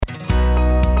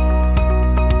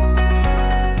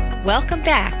Welcome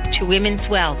back to Women's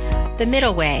Wealth, The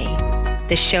Middle Way,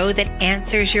 the show that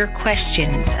answers your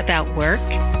questions about work,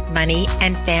 money,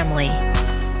 and family.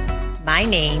 My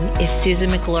name is Susan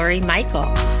McGlory Michael,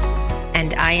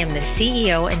 and I am the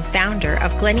CEO and founder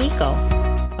of Glen Eagle,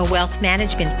 a wealth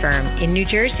management firm in New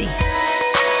Jersey.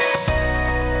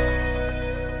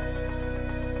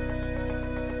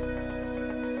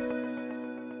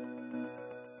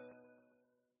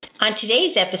 On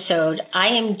today's episode, I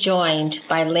am joined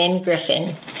by Lynn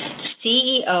Griffin,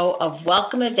 CEO of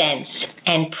Welcome Events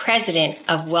and President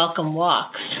of Welcome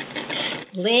Walks.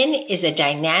 Lynn is a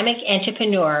dynamic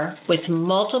entrepreneur with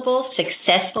multiple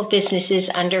successful businesses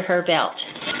under her belt.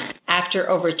 After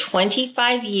over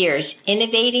 25 years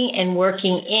innovating and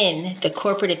working in the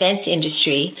corporate events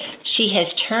industry, she has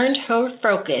turned her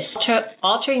focus to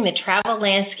altering the travel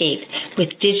landscape with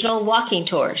digital walking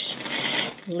tours.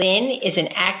 Lynn is an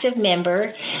active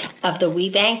member of the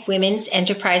WeBank Women's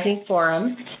Enterprising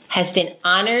Forum, has been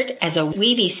honored as a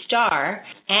WeBe Star,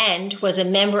 and was a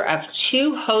member of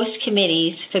 2 host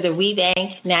committees for the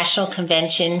WeBank National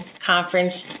Convention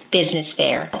Conference Business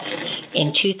Fair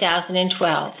in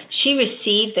 2012. She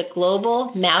received the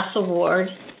Global Mouse Award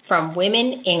from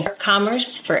Women in Commerce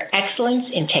for excellence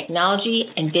in technology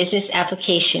and business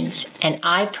applications, and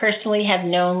I personally have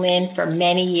known Lynn for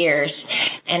many years.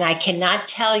 And I cannot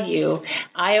tell you,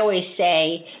 I always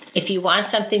say, if you want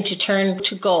something to turn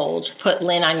to gold, put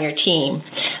Lynn on your team.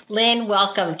 Lynn,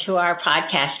 welcome to our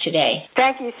podcast today.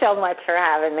 Thank you so much for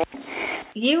having me.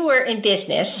 You were in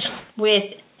business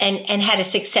and had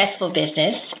a successful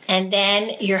business, and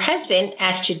then your husband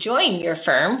asked to join your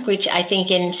firm, which I think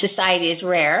in society is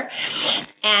rare,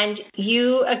 and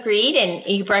you agreed, and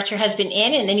you brought your husband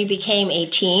in, and then you became a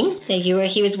team.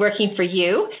 He was working for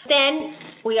you. Then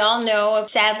we all know,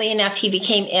 sadly enough, he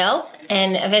became ill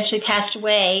and eventually passed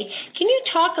away. Can you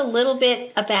talk a little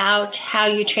bit about how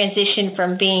you transitioned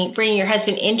from bringing your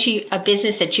husband into a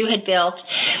business that you had built,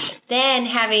 then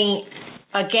having,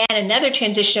 again, another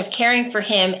transition of caring for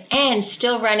him and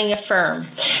still running a firm?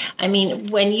 I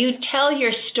mean, when you tell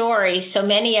your story, so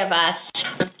many of us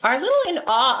are a little in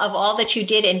awe of all that you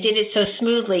did and did it so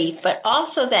smoothly, but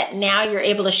also that now you're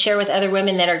able to share with other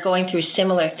women that are going through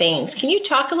similar things. Can you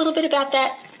talk a little bit about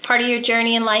that part of your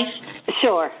journey in life?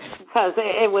 Sure, because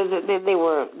they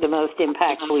were the most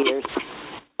impactful years.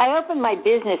 I opened my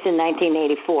business in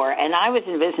 1984, and I was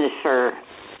in business for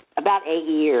about 8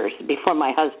 years before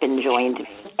my husband joined.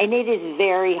 And it is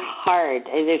very hard.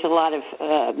 There's a lot of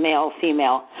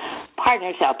male-female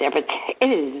partners out there, but it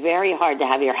is very hard to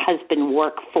have your husband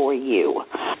work for you.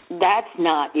 That's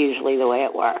not usually the way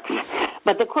it works.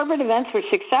 But the corporate events were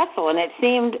successful, and it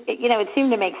seemed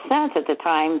to make sense at the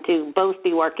time to both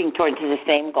be working towards the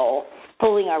same goal,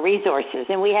 pooling our resources,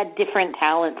 and we had different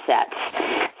talent sets.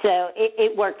 So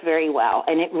it worked very well,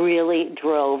 and it really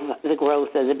drove the growth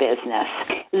of the business.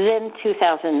 Then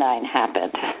 2009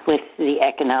 happened with the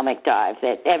economic dive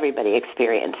that everybody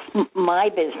experienced. My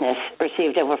business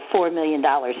received over $4 million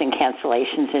in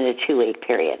cancellations in a 2-week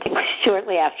period.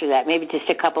 Shortly after that, maybe just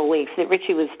a couple of weeks, that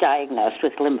Richie was diagnosed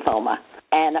with lymphoma.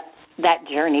 And that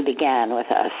journey began with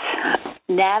us.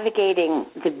 Navigating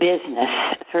the business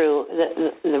through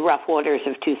the rough waters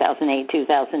of 2008,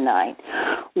 2009,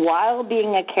 while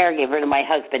being a caregiver to my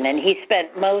husband, and he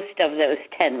spent most of those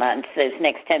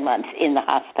next 10 months in the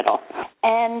hospital,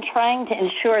 and trying to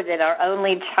ensure that our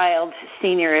only child's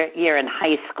senior year in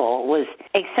high school was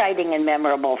exciting and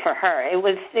memorable for her. It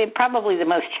was probably the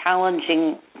most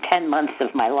challenging 10 months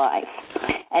of my life.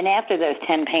 And after those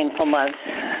 10 painful months,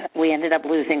 we ended up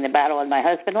losing the battle and my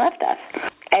husband left us.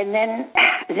 And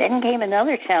then came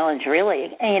another challenge,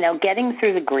 really, getting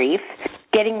through the grief,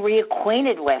 getting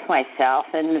reacquainted with myself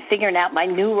and figuring out my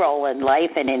new role in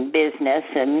life and in business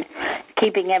and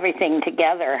keeping everything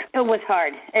together. It was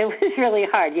hard. It was really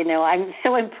hard. I'm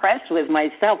so impressed with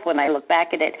myself when I look back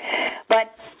at it.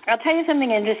 But I'll tell you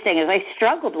something interesting. As I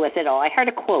struggled with it all, I heard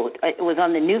a quote. It was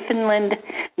on the Newfoundland,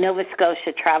 Nova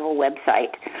Scotia travel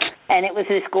website. And it was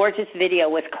this gorgeous video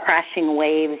with crashing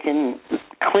waves and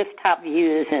cliff-top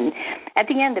views. And at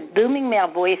the end, a booming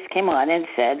male voice came on and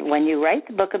said, when you write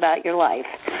the book about your life,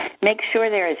 make sure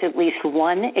there is at least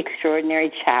one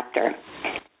extraordinary chapter.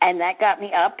 And that got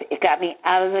me up. It got me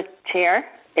out of the chair.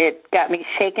 It got me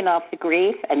shaken off the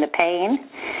grief and the pain.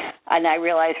 And I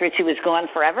realized Richie was gone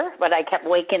forever, but I kept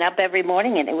waking up every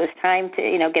morning, and it was time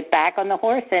to, get back on the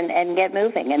horse and get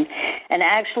moving and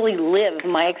actually live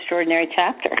my extraordinary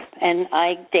chapter. And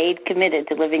I stayed committed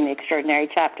to living the extraordinary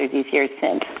chapter these years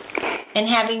since. And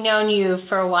having known you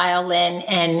for a while, Lynn,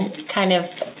 and kind of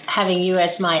having you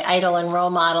as my idol and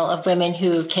role model of women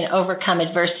who can overcome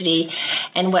adversity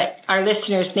and what our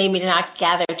listeners may not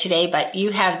gather today, but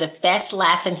you have the best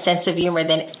laugh and sense of humor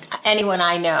than anyone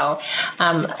I know.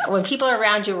 When people are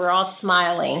around you, we're all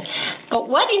smiling. But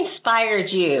what inspired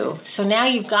you? So now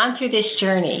you've gone through this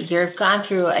journey. You've gone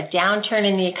through a downturn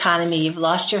in the economy. You've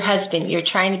lost your husband. You're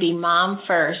trying to be mom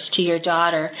first to your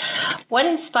daughter. What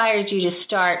inspired you to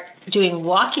start doing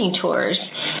walking tours?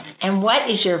 And what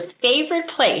is your favorite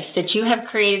place that you have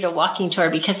created a walking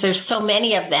tour? Because there's so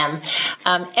many of them.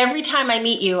 Every time I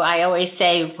meet you, I always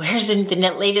say, where's the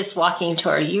latest walking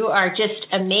tour? You are just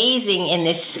amazing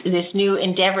in this new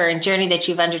endeavor and journey that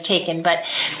you've undertaken. But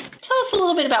tell us a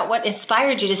little bit about what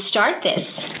inspired you to start this.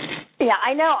 Yeah,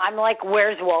 I know. I'm like,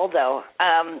 where's Waldo?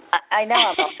 I know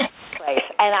I'm all place,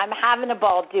 and I'm having a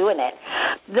ball doing it.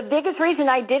 The biggest reason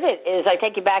I did it is I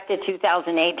take you back to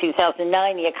 2008,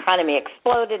 2009. The economy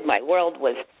exploded. My world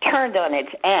was turned on its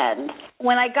end.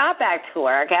 When I got back to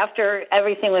work, after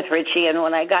everything with Richie, and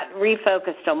when I got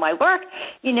refocused on my work,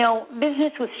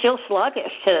 business was still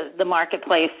sluggish to the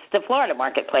marketplace, the Florida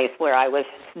marketplace where I was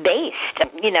based.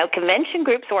 Convention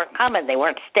groups weren't coming. They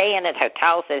weren't staying at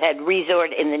hotels that had resort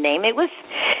in the name. It was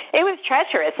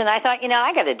treacherous, and I thought,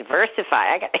 I got to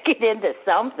diversify. I got to get into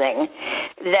something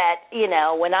that,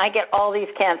 when I get all these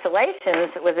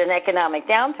cancellations with an economic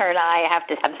downturn, I have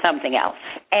to have something else.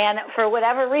 And for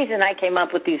whatever reason, I came up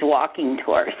with these walking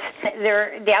tours.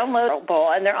 They're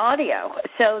downloadable and they're audio,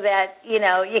 so that,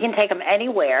 you can take them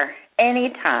anywhere,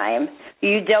 anytime.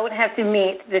 You don't have to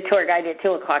meet the tour guide at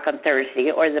 2 o'clock on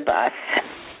Thursday or the bus.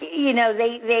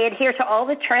 They adhere to all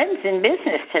the trends in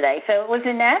business today. So it was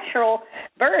a natural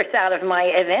birth out of my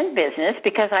event business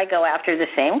because I go after the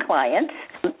same clients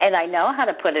and I know how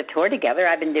to put a tour together.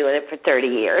 I've been doing it for 30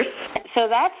 years. So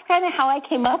that's kind of how I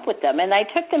came up with them. And I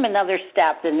took them another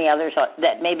step than the others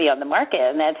that may be on the market,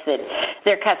 and that's that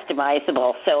they're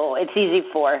customizable. So it's easy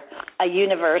for a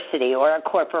university or a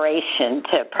corporation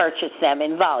to purchase them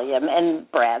in volume and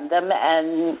brand them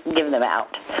and give them out.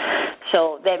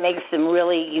 So that makes them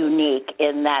really unique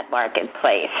in that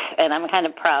marketplace, and I'm kind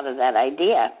of proud of that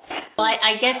idea. Well,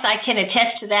 I guess I can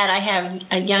attest to that. I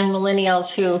have young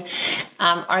millennials who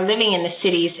are living in the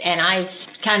cities, and I've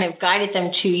kind of guided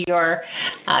them to your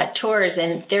tours,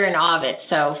 and they're in awe of it.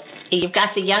 So you've got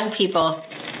the young people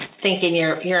thinking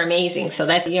you're amazing. So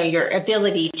that's your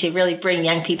ability to really bring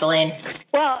young people in.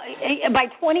 Well, by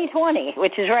 2020,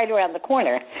 which is right around the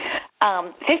corner,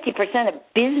 50% of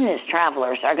business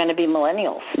travelers are going to be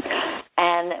millennials.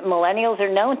 And millennials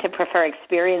are known to prefer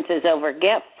experiences over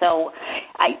gifts. So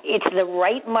it's the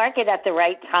right market at the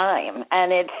right time.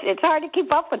 And it's hard to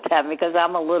keep up with them because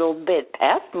I'm a little bit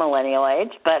past millennial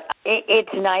age. But it's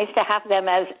nice to have them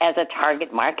as a target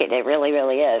market. It really,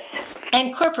 really is.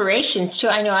 And corporations, too.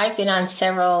 I know I've been on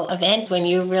several events when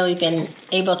you've really been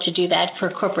able to do that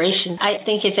for corporations. I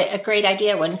think it's a great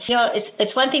idea. When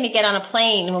it's one thing to get on a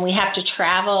plane when we have to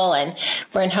travel and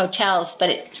we're in hotels, but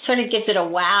it sort of gives it a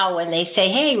wow when they say,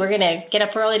 hey, we're going to get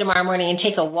up early tomorrow morning and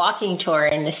take a walking tour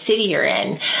in the city you're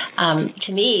in.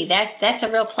 To me, that's a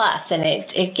real plus, and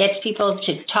it gets people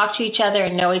to talk to each other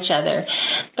and know each other.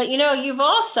 But, you've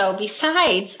also,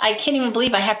 besides, I can't even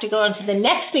believe I have to go on to the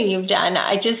next thing you've done.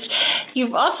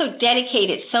 You've also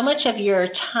dedicated so much of your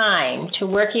time to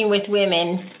working with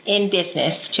women in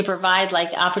business to provide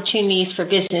opportunities for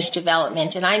business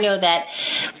development. And I know that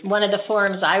one of the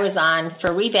forums I was on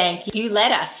for WeBank, you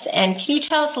led us. And can you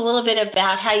tell us a little bit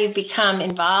about how you've become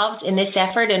involved in this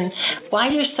effort and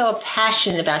why you're so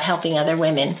passionate about helping other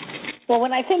women? Well,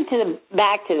 when I think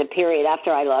back to the period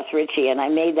after I lost Richie and I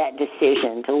made that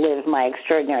decision to live my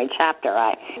extraordinary chapter,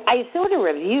 I sort of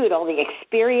reviewed all the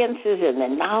experiences and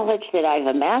the knowledge that I've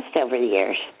amassed over the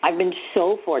years. I've been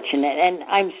so fortunate, and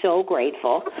I'm so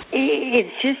grateful.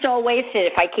 It's just all wasted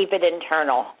if I keep it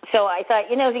internal. So I thought,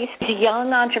 these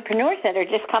young entrepreneurs that are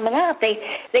just coming up,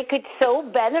 they could so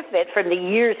benefit from the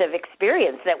years of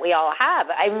experience that we all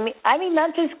have. I mean,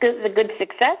 not just the good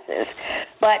successes,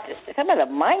 but some of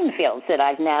the minefields that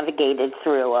I've navigated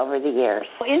through over the years.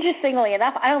 Interestingly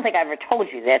enough, I don't think I ever told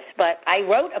you this, but I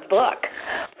wrote a book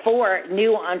for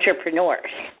new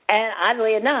entrepreneurs. And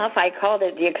oddly enough, I called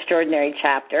it The Extraordinary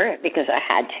Chapter because I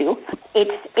had to.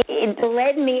 It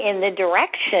led me in the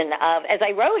direction of, as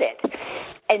I wrote it,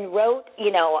 and wrote,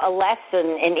 a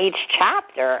lesson in each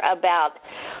chapter about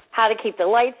how to keep the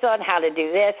lights on, how to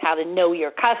do this, how to know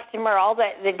your customer, all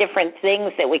the different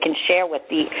things that we can share with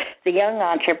the young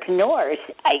entrepreneurs.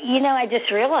 I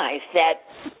just realized that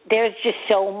there's just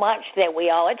so much that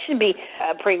it should be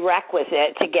a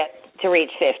prerequisite to get to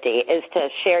reach 50 is to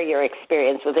share your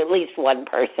experience with at least one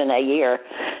person a year,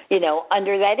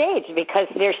 under that age, because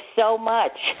there's so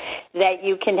much that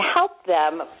you can help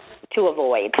them to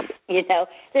avoid.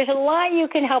 There's a lot you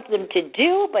can help them to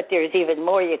do, but there's even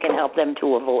more you can help them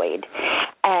to avoid.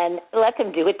 And let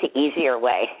them do it the easier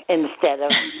way instead of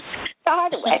the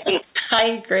hard way.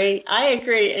 I agree.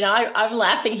 And I'm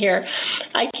laughing here.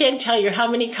 I can't tell you how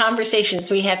many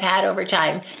conversations we have had over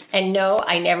time. And no,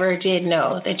 I never did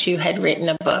know that you had written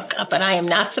a book. But I am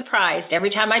not surprised. Every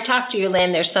time I talk to you,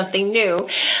 Lynn, there's something new.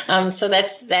 So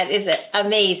that is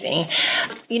amazing.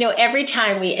 Every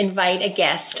time we invite a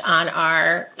guest on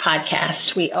our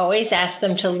podcast, we always ask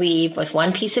them to leave with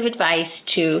one piece of advice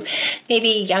to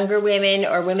maybe younger women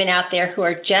or women out there who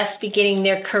are just beginning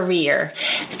their career.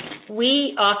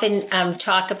 We often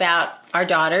talk about our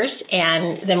daughters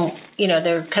and them,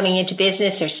 they're coming into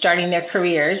business or starting their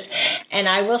careers. And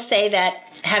I will say that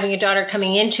having a daughter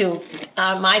coming into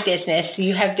my business,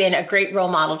 you have been a great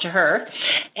role model to her.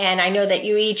 And I know that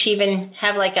you each even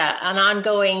have like an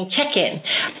ongoing check-in.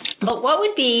 But what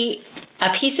would be a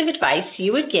piece of advice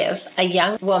you would give a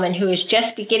young woman who is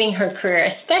just beginning her career,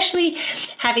 especially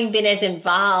having been as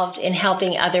involved in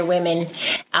helping other women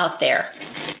out there?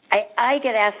 I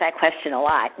get asked that question a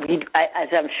lot, as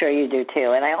I'm sure you do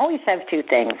too, and I always have two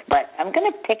things, but I'm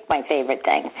going to pick my favorite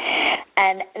thing,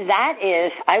 and that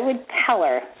is I would tell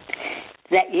her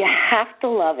that you have to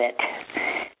love it.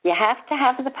 You have to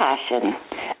have the passion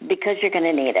because you're going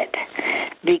to need it.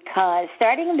 Because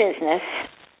starting a business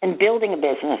and building a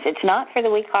business, it's not for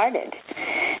the weak-hearted.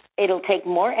 It'll take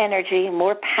more energy,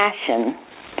 more passion,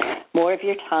 more of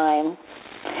your time,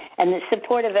 and the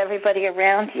support of everybody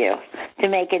around you to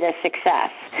make it a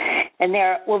success. And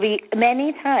there will be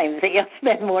many times that you'll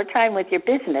spend more time with your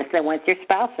business than with your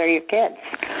spouse or your kids.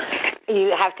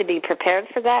 You have to be prepared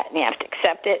for that, and you have to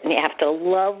accept it, and you have to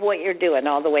love what you're doing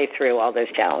all the way through all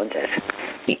those challenges.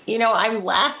 I'm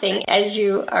laughing as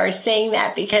you are saying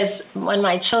that because when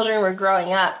my children were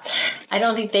growing up, I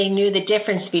don't think they knew the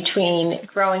difference between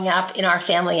growing up in our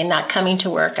family and not coming to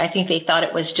work. I think they thought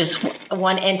it was just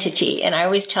one entity. And I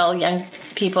always tell young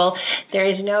people there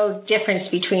is no difference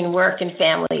between work and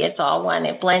family. It's all one.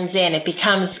 It blends in. It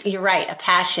becomes, you're right, a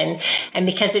passion. And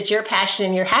because it's your passion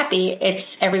and you're happy,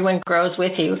 everyone grows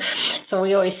with you. So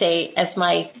we always say, as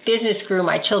my business grew,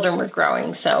 my children were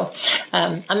growing. So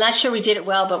I'm not sure we did it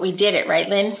well, but we did it, right,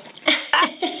 Lynn?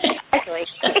 Exactly.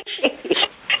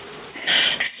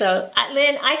 So,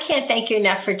 Lynn, I can't thank you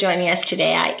enough for joining us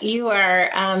today. You are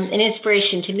an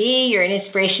inspiration to me. You're an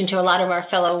inspiration to a lot of our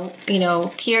fellow,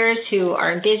 peers who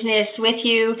are in business with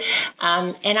you.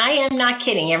 And I am not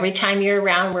kidding. Every time you're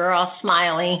around, we're all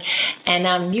smiling.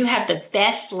 And you have the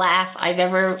best laugh I've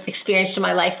ever experienced in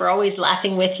my life. We're always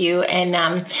laughing with you.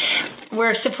 And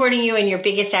we're supporting you and your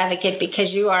biggest advocate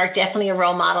because you are definitely a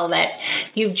role model that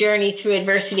you've journeyed through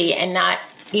adversity and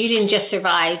you didn't just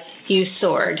survive, you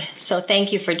soared. So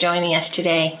thank you for joining us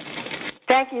today.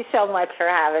 Thank you so much for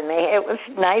having me. It was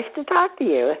nice to talk to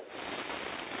you.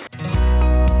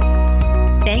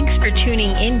 Thanks for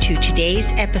tuning into today's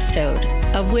episode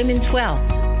of Women's Wealth,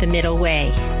 The Middle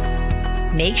Way.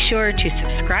 Make sure to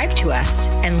subscribe to us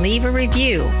and leave a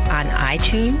review on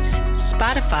iTunes,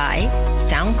 Spotify,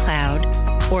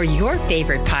 SoundCloud, or your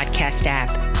favorite podcast app.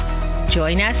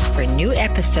 Join us for new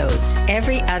episodes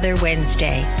every other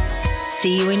Wednesday.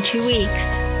 See you in 2 weeks.